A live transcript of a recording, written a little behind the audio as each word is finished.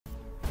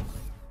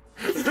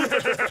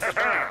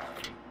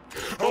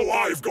Oh,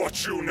 I've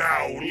got you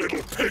now,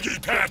 little piggy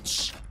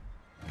pets!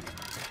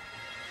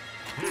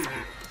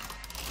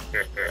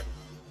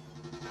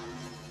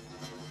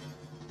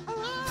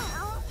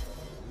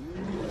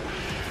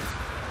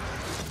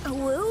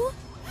 Woo?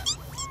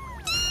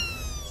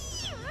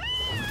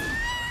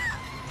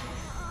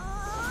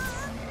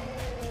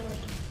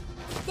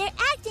 They're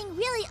acting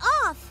really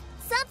off.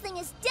 Something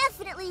is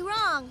definitely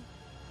wrong.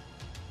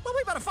 Well,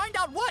 we better find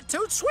out what,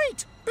 Toot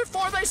Sweet,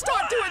 before they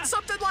start doing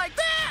something like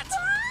that!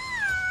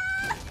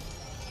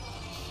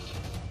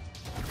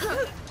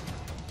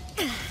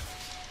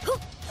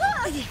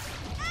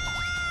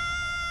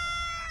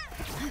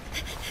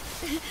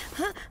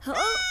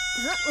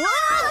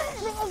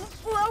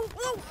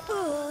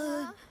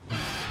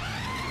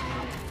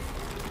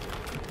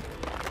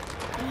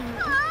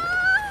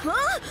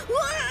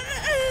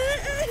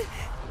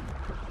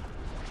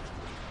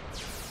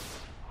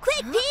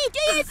 Quick, P, do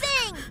your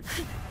thing!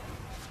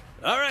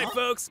 All right,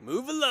 folks,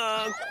 move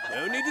along.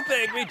 No need to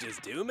thank me,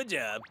 just doing my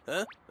job.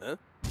 Huh?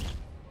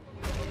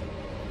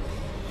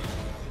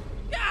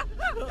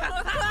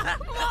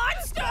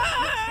 Monster!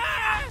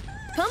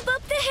 Pump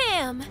up the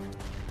ham.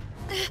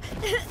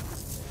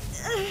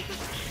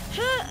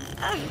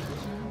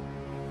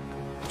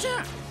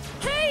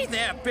 Hey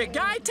there, big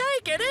guy,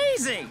 take it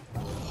easy!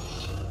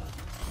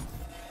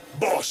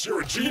 Boss,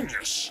 you're a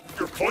genius.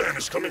 Your plan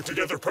is coming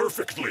together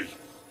perfectly.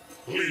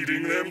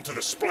 Leading them to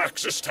the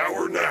Splaxis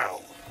Tower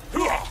now.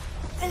 Hooah!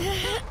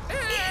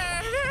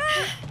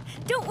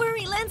 Don't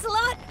worry,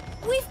 Lancelot.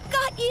 We've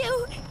got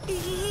you.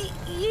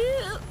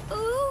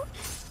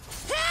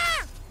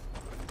 Ah!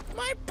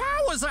 My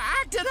powers are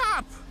acting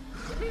up!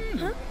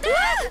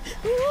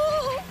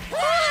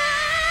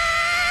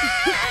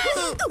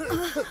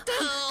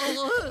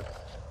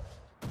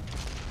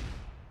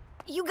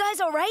 You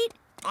guys all right?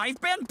 I've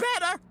been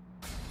better!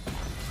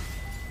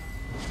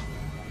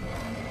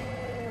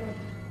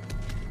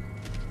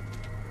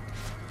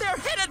 They're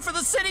headed for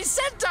the city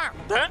center!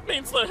 That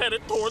means they're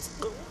headed towards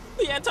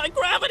the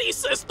anti-gravity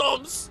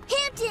systems!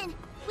 Hampton,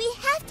 we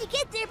have to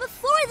get there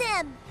before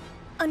them.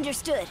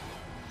 Understood.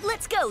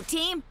 Let's go,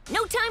 team.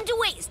 No time to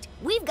waste.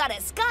 We've got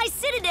a Sky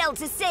Citadel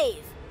to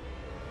save.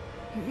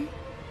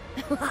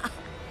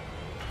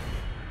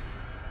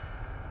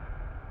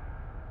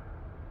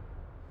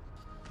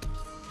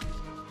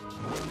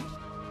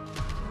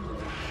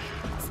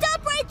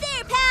 Stop right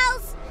there,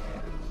 pals!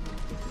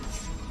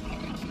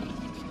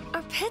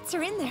 Our pets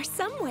are in there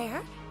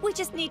somewhere. We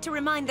just need to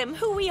remind them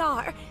who we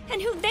are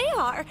and who they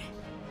are,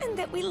 and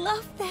that we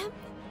love them.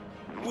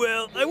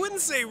 Well, I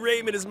wouldn't say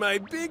Raymond is my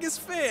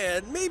biggest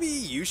fan. Maybe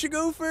you should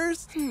go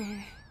first?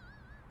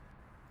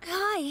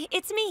 Hi,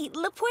 it's me,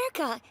 La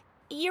Puerca.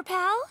 Your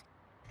pal?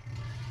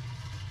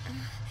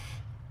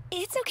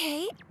 It's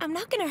okay. I'm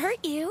not gonna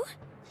hurt you.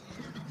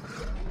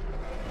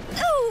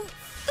 Oh!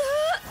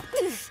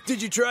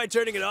 Did you try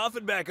turning it off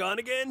and back on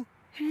again?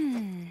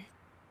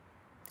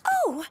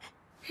 Oh!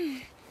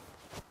 Hey,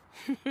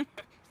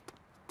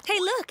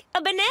 look,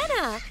 a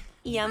banana!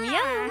 Yum,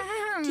 yum.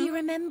 Do you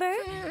remember?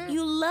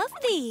 You love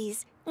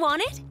these.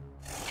 Want it?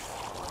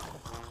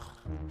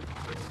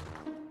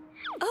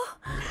 Oh.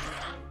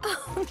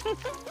 Oh.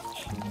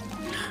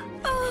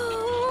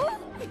 Oh.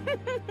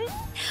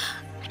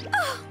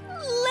 Oh,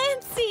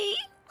 Lancey!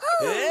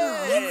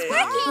 It's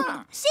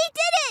working! She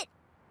did it!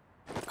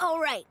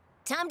 All right,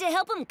 time to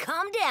help him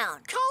calm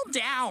down. Calm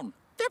down!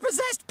 They're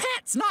possessed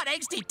pets, not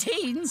angsty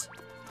teens!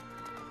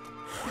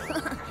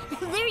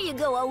 There you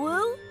go,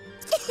 Awoo.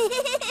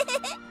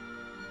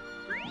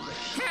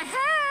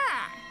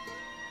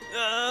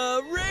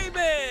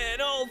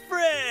 Raymond, old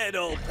friend,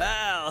 old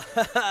pal.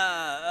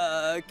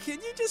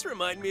 Can you just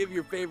remind me of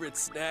your favorite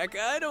snack?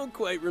 I don't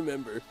quite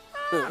remember.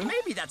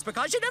 Maybe that's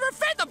because you never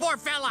fed the poor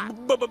fella!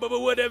 But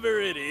whatever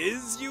it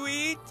is you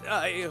eat,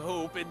 I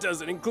hope it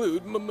doesn't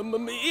include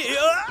me.